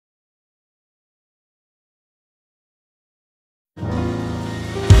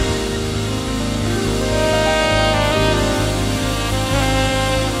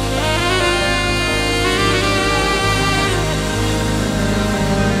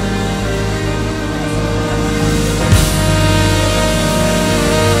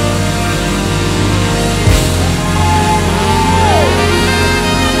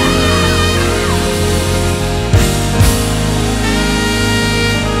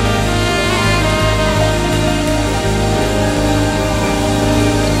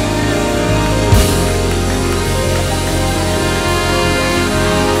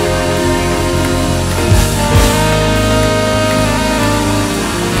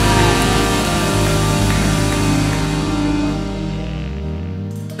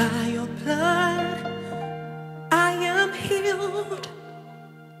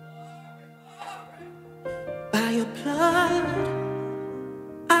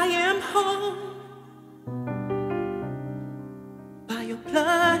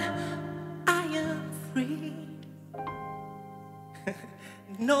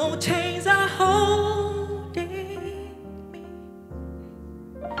No chains are holding me.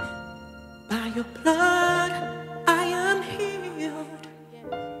 By your blood I am healed.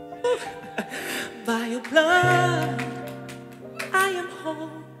 By your blood I am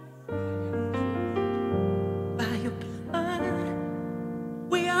whole. By your blood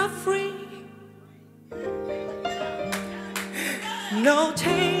we are free. No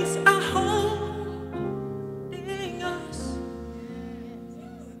chains are holding us,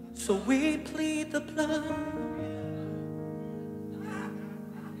 so we plead the blood.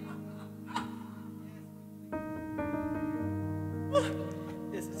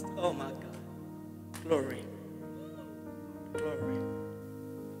 This is, oh my God, glory, glory.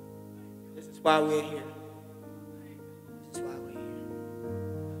 This is why we're here. This is why we're here.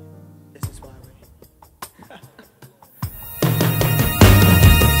 This is why we're here.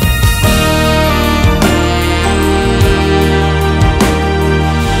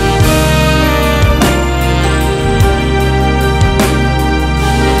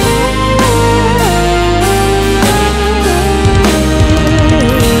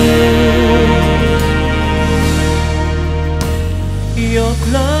 Your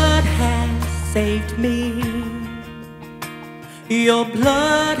blood has saved me. Your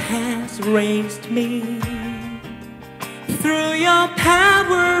blood has raised me. Through your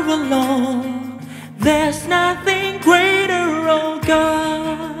power alone, there's nothing greater, oh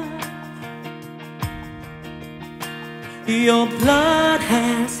God. Your blood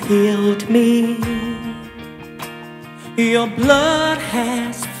has healed me. Your blood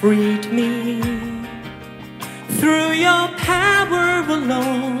has freed me. Through your power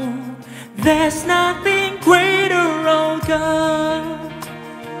alone, there's nothing greater, oh God.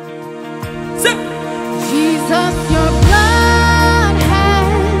 Jesus, your blood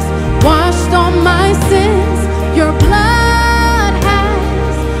has washed all my sins. Your blood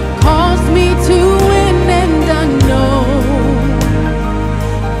has caused me to win, and I know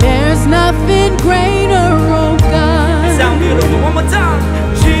there's nothing greater, oh God. Sound beautiful. One more time.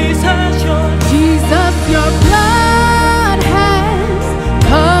 Jesus, your blood has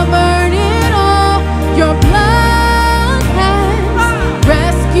covered it all. Your blood has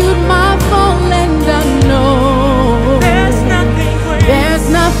rescued my fall, and I know there's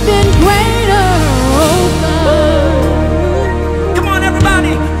nothing greater, oh God. Come on,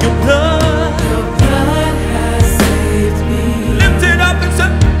 everybody. Your blood has saved me. Lift it up and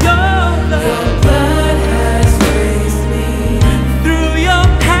say, your blood has raised me. through your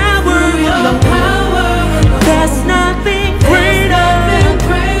power alone. There's nothing greater,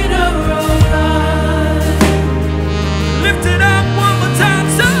 oh God. Lift it up one more time,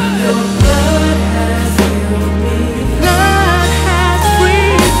 sir. Your blood has healed me. Blood has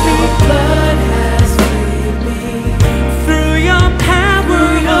freed me. Blood has freed me. Through your power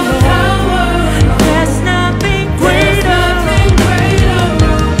alone. There's nothing greater,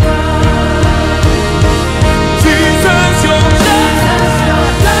 oh God. Jesus, your blood. Your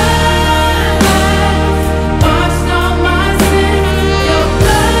blood has washed all my sins. Your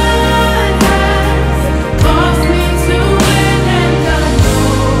blood has caused me to win, and I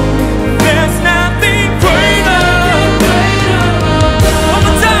know There's nothing greater. oh God. One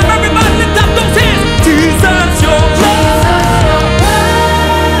more time, everybody, lift up those hands. Jesus, your blood. Your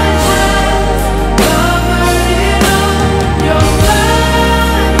blood has covered it all. Your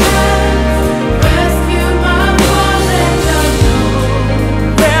blood has rescued my fall, and I know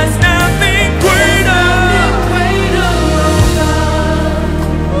There's nothing greater. greater, oh God.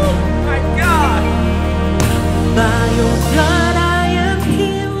 My God. By your blood I am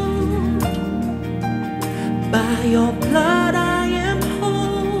healed. By your blood I am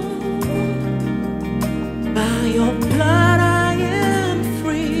whole. By your blood I am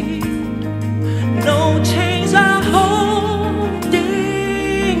free. No chains are holding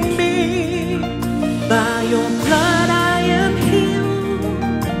me. By your blood I am healed.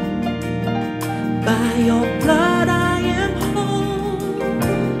 By your blood I am whole.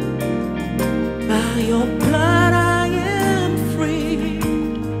 By your blood I am free.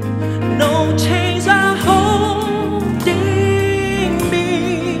 No chains are holding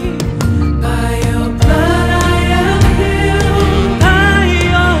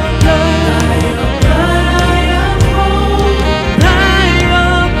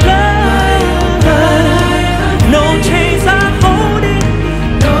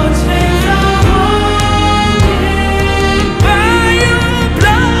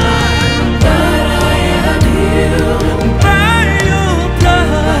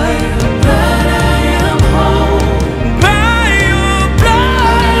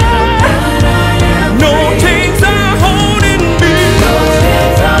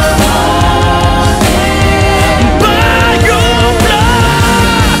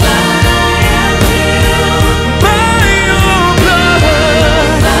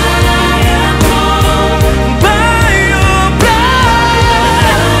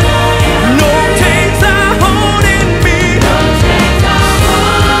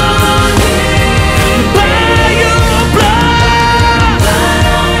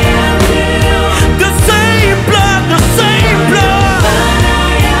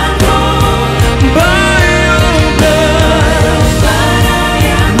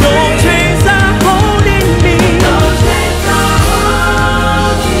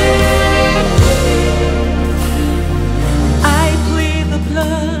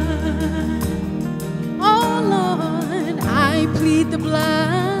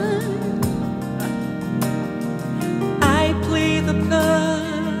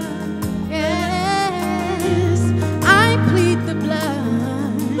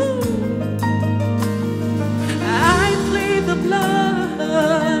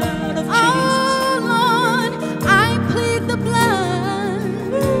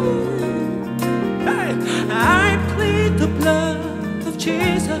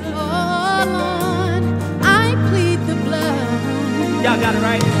got it,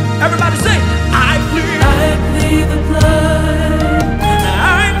 right? Everybody say, I plead the blood.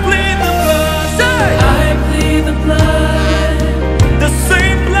 I plead the blood. Say, I plead the blood. The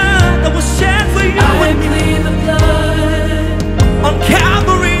same blood that was shed for you. I plead the blood. On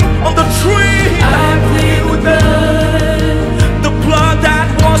Calvary, on the tree. I plead the blood. The blood that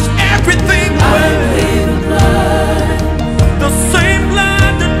washed everything away. I plead the blood. The same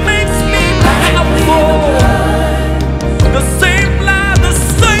blood that makes me powerful. The same blood that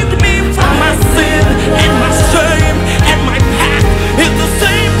saved me from my sin and my shame and my past is the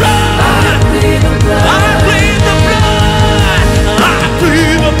same blood. I plead the blood. I plead the blood. I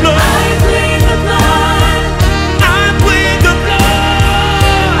plead the blood. I plead the blood. I plead the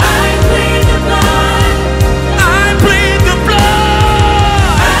blood. I plead the blood. I plead the blood.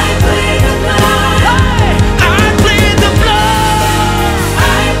 I plead the blood. I plead the blood.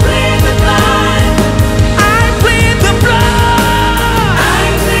 I plead the blood. I plead the blood. I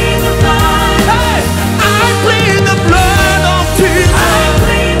plead the blood. I plead the blood of Jesus. I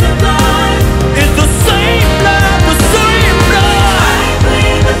plead the blood. It's the same blood, the same blood. I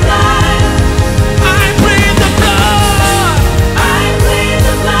plead the blood. I plead the blood. I plead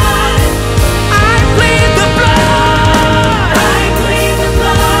the blood. I plead the blood. I plead the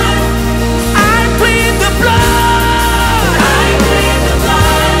blood. I plead the blood. I plead the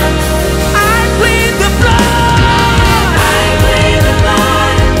blood. I plead the blood. I plead the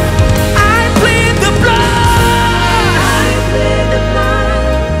blood. I plead the blood. I plead the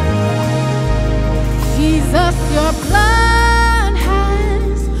blood. Jesus, your blood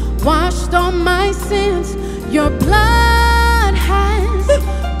has washed all my sins. Your blood has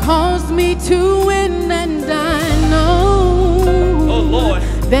caused me to win, and I know Oh Lord.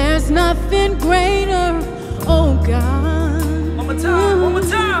 there's nothing greater, oh God. One more time, one more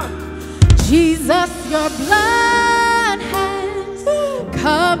time. Jesus, your blood has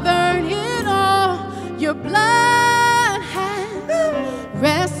covered it all. Your blood has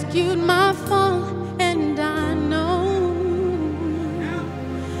rescued my fall, and I know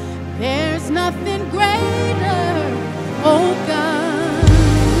there's nothing greater, oh God.